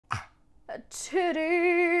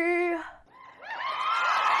titty.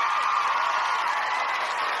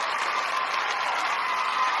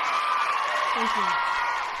 Thank you.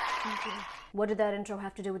 Thank you. What did that intro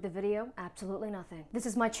have to do with the video? Absolutely nothing. This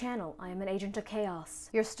is my channel. I am an agent of chaos.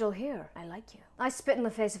 You're still here. I like you. I spit in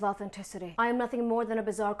the face of authenticity. I am nothing more than a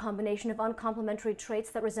bizarre combination of uncomplimentary traits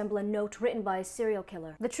that resemble a note written by a serial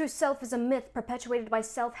killer. The true self is a myth perpetuated by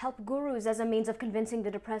self-help gurus as a means of convincing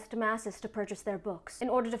the depressed masses to purchase their books in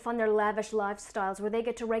order to fund their lavish lifestyles where they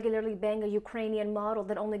get to regularly bang a Ukrainian model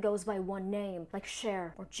that only goes by one name, like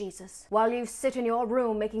Cher or Jesus, while you sit in your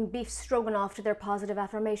room making beef stroganoff to their positive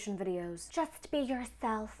affirmation videos. Just be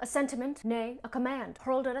yourself. A sentiment, nay, a command,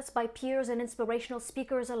 hurled at us by peers and inspirational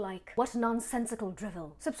speakers alike. What nonsensical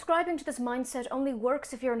drivel. Subscribing to this mindset only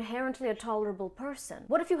works if you're inherently a tolerable person.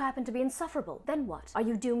 What if you happen to be insufferable? Then what? Are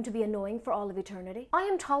you doomed to be annoying for all of eternity? I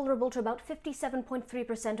am tolerable to about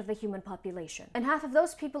 57.3% of the human population, and half of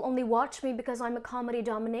those people only watch me because I'm a comedy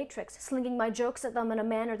dominatrix, slinging my jokes at them in a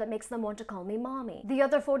manner that makes them want to call me mommy. The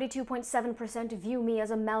other 42.7% view me as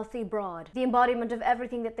a mouthy broad, the embodiment of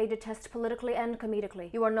everything that they detest politically and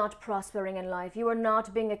comedically. You are not prospering in life. You are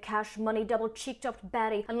not being a cash money double-cheeked up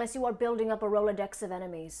baddie unless you are building up a Rolodex of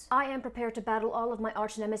enemies. I am prepared to battle all of my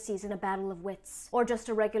arch nemesis in a battle of wits, or just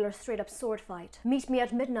a regular straight-up sword fight. Meet me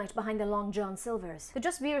at midnight behind the Long John Silvers. The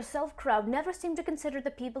just be yourself crowd never seem to consider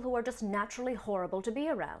the people who are just naturally horrible to be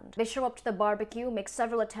around. They show up to the barbecue, make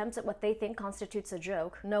several attempts at what they think constitutes a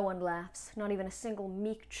joke. No one laughs. Not even a single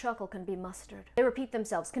meek chuckle can be mustered. They repeat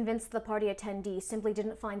themselves, convinced the party attendees simply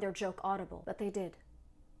didn't find their joke audible. But they did.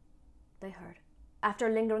 They heard. After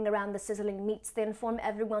lingering around the sizzling meats, they inform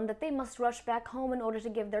everyone that they must rush back home in order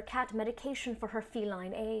to give their cat medication for her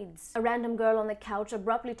feline AIDS. A random girl on the couch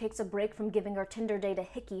abruptly takes a break from giving her Tinder date a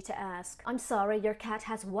hickey to ask, "I'm sorry, your cat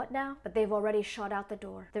has what now?" But they've already shot out the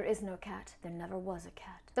door. There is no cat. There never was a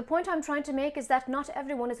cat. The point I'm trying to make is that not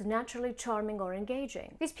everyone is naturally charming or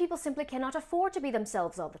engaging. These people simply cannot afford to be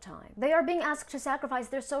themselves all the time. They are being asked to sacrifice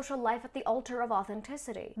their social life at the altar of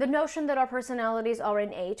authenticity. The notion that our personalities are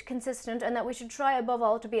innate, consistent, and that we should try above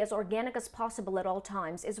all to be as organic as possible at all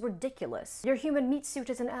times is ridiculous. Your human meat suit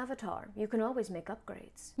is an avatar. You can always make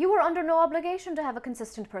upgrades. You are under no obligation to have a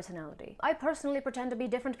consistent personality. I personally pretend to be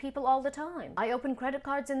different people all the time. I open credit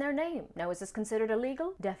cards in their name. Now, is this considered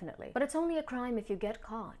illegal? Definitely. But it's only a crime if you get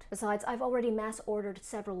caught. Besides, I've already mass-ordered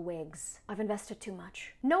several wigs. I've invested too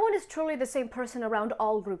much. No one is truly the same person around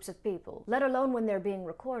all groups of people, let alone when they're being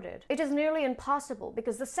recorded. It is nearly impossible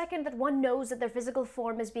because the second that one knows that their physical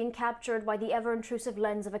form is being captured by the ever-intrusive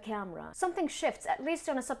lens of a camera, something shifts, at least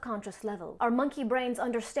on a subconscious level. Our monkey brains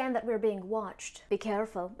understand that we're being watched. Be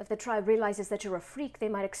careful. If the tribe realizes that you're a freak, they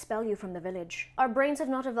might expel you from the village. Our brains have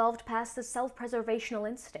not evolved past the self-preservational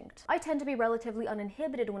instinct. I tend to be relatively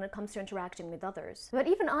uninhibited when it comes to interacting with others, but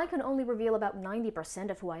even I can only reveal about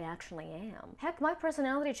 90% of who I actually am. Heck, my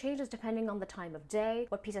personality changes depending on the time of day,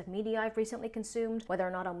 what piece of media I've recently consumed, whether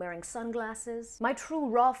or not I'm wearing sunglasses. My true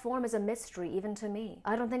raw form is a mystery even to me.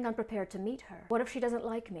 I don't think I'm prepared to meet her. What if she doesn't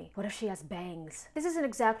like me? What if she has bangs? This isn't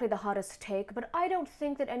exactly the hottest take, but I don't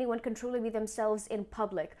think that anyone can truly be themselves in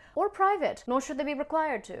public or private, nor should they be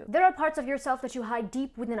required to. There are parts of yourself that you hide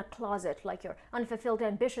deep within a closet, like your unfulfilled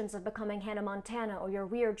ambitions of becoming Hannah Montana or your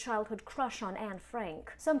weird childhood crush on Anne Frank.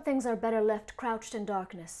 Some things are better left crouched in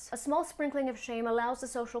darkness. A small sprinkling of shame allows the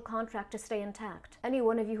social contract to stay intact. Any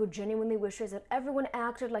one of you who genuinely wishes that everyone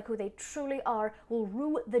acted like who they truly are will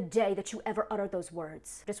rue the day that you ever utter those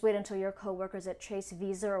words. Just wait until your coworkers at Chase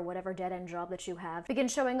Visa or whatever dead-end job that you have begin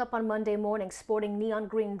showing up on Monday morning sporting neon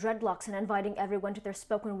green dreadlocks and inviting everyone to their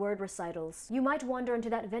spoken word recitals. You might wander into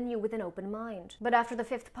that venue with an open mind. But after the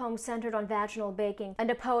fifth poem centered on vaginal baking and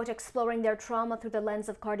a poet exploring their trauma through the lens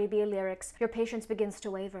of Cardi B lyrics, your patience begins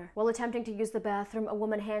to waver. While attempting to use the bathroom, a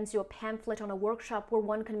woman hands you a pamphlet on a workshop where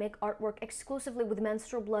one can make artwork exclusively with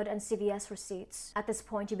menstrual blood and CVS receipts. At this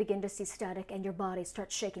point, you begin to see static and your body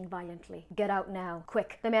starts shaking violently. Get out now.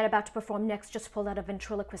 Quick. The man about to perform next just pulled out a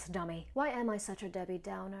ventriloquist dummy. Why am I such a Debbie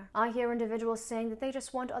Downer? I hear individuals saying that they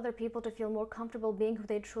just want other people to feel more comfortable being who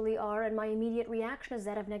they truly are, and my immediate reaction is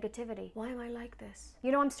that of negativity. Why am I like this?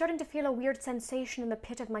 You know, I'm starting to feel a weird sensation in the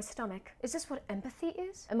pit of my stomach. Is this what empathy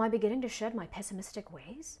is? Am I beginning to shed my pessimistic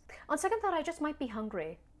ways? On second thought, I just might be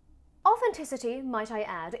hungry. Authenticity, might I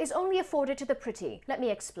add, is only afforded to the pretty. Let me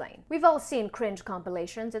explain. We've all seen cringe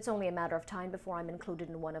compilations. It's only a matter of time before I'm included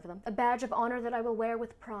in one of them. A badge of honor that I will wear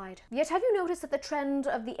with pride. Yet have you noticed that the trend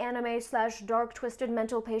of the anime/dark twisted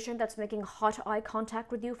mental patient that's making hot eye contact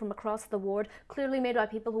with you from across the ward, clearly made by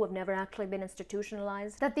people who have never actually been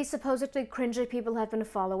institutionalized, that these supposedly cringy people have been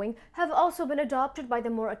following, have also been adopted by the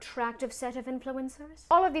more attractive set of influencers?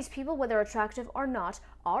 All of these people, whether attractive or not,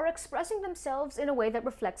 are expressing themselves in a way that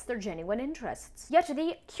reflects their genuine interests. Yet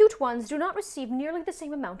the cute ones do not receive nearly the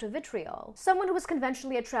same amount of vitriol. Someone who is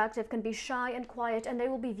conventionally attractive can be shy and quiet, and they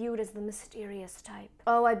will be viewed as the mysterious type.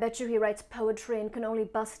 Oh, I bet you he writes poetry and can only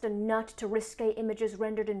bust a nut to risque images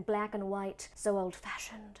rendered in black and white. So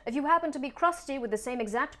old-fashioned. If you happen to be crusty with the same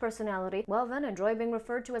exact personality, well then enjoy being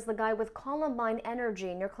referred to as the guy with Columbine energy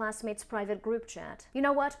in your classmates' private group chat. You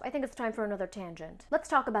know what? I think it's time for another tangent. Let's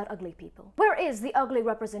talk about ugly people. Where is the ugly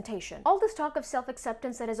representation? All this talk of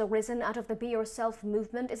self-acceptance that has arisen out of the Be Yourself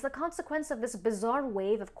movement is the consequence of this bizarre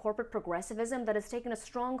wave of corporate progressivism that has taken a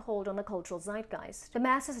strong hold on the cultural zeitgeist. The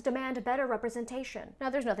masses demand better representation. Now,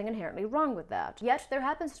 there's nothing inherently wrong with that. Yet, there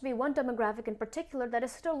happens to be one demographic in particular that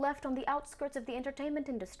is still left on the outskirts of the entertainment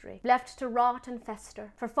industry, left to rot and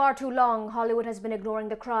fester. For far too long, Hollywood has been ignoring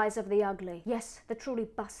the cries of the ugly. Yes, the truly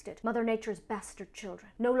busted, Mother Nature's bastard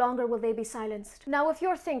children. No longer will they be silenced. Now, if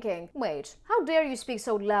you're thinking, wait, how dare you speak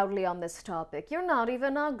so loudly on this topic? You're not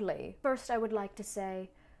even ugly. First, I would like to say,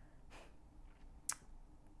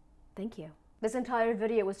 thank you. This entire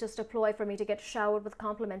video was just a ploy for me to get showered with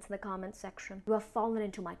compliments in the comments section. You have fallen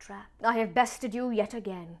into my trap. I have bested you yet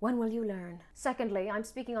again. When will you learn? Secondly, I'm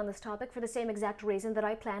speaking on this topic for the same exact reason that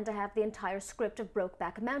I plan to have the entire script of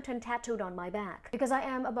Brokeback Mountain tattooed on my back. Because I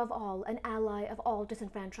am, above all, an ally of all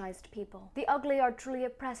disenfranchised people. The ugly are truly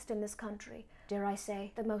oppressed in this country. Dare I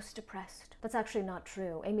say, the most oppressed. That's actually not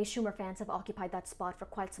true. Amy Schumer fans have occupied that spot for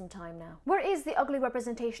quite some time now. Where is the ugly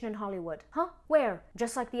representation in Hollywood? Huh? Where?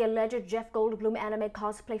 Just like the alleged Jeff Goldblum anime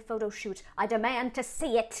cosplay photo shoot. I demand to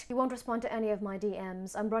see it! He won't respond to any of my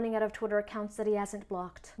DMs. I'm running out of Twitter accounts that he hasn't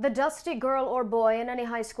blocked. The dusty girl or boy in any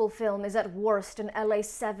high school film is at worst an LA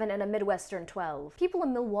 7 and a Midwestern 12. People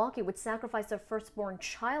in Milwaukee would sacrifice their firstborn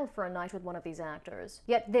child for a night with one of these actors.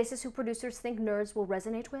 Yet this is who producers think nerds will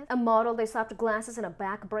resonate with? A model they slapped glasses and a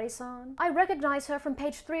back brace on? I recognize her from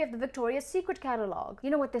page 3 of the Victoria's Secret catalog.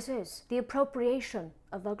 You know what this is? The appropriation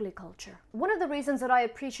of ugly culture. One of the reasons that I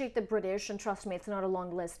appreciate the British, and trust me, it's not a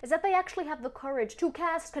long list, is that they actually have the courage to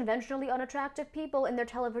cast conventionally unattractive people in their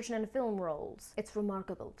television and film roles. It's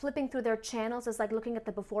remarkable. Flipping through their channels is like looking at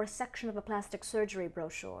the before section of a plastic surgery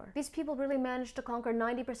brochure. These people really managed to conquer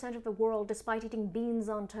 90% of the world despite eating beans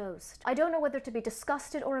on toast. I don't know whether to be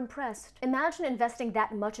disgusted or impressed. Imagine investing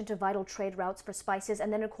that much into vital trade routes for spices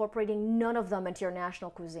and then incorporating none of them into your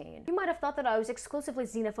national cuisine. You might have thought that I was exclusively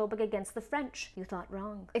xenophobic against the French. You thought wrong.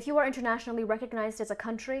 If you are internationally recognized as a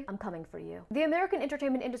country, I'm coming for you. The American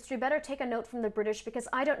entertainment industry better take a note from the British, because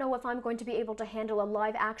I don't know if I'm going to be able to handle a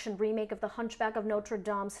live-action remake of The Hunchback of Notre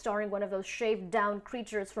Dame starring one of those shaved-down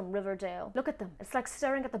creatures from Riverdale. Look at them. It's like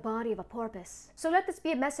staring at the body of a porpoise. So let this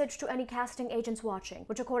be a message to any casting agents watching,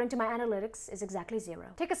 which according to my analytics is exactly 0.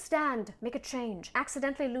 Take a stand. Make a change.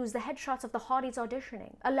 Accidentally lose the headshots of the hotties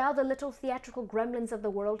auditioning. Allow the little theatrical gremlins of the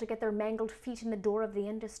world to get their mangled feet in the door of the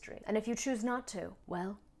industry. And if you choose not to,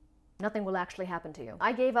 well, nothing will actually happen to you.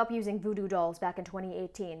 I gave up using voodoo dolls back in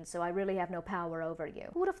 2018, so I really have no power over you.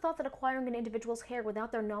 Who would have thought that acquiring an individual's hair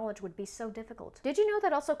without their knowledge would be so difficult? Did you know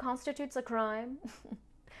that also constitutes a crime?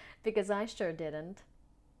 Because I sure didn't.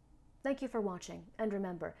 Thank you for watching, and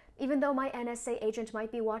remember, even though my NSA agent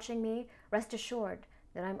might be watching me, rest assured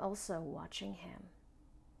that I'm also watching him.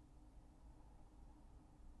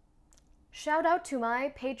 Shout out to my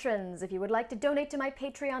patrons. If you would like to donate to my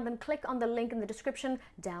Patreon, then click on the link in the description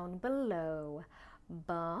down below.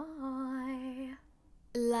 Bye.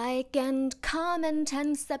 Like and comment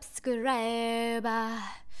and subscribe.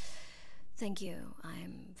 Thank you.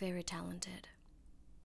 I'm very talented.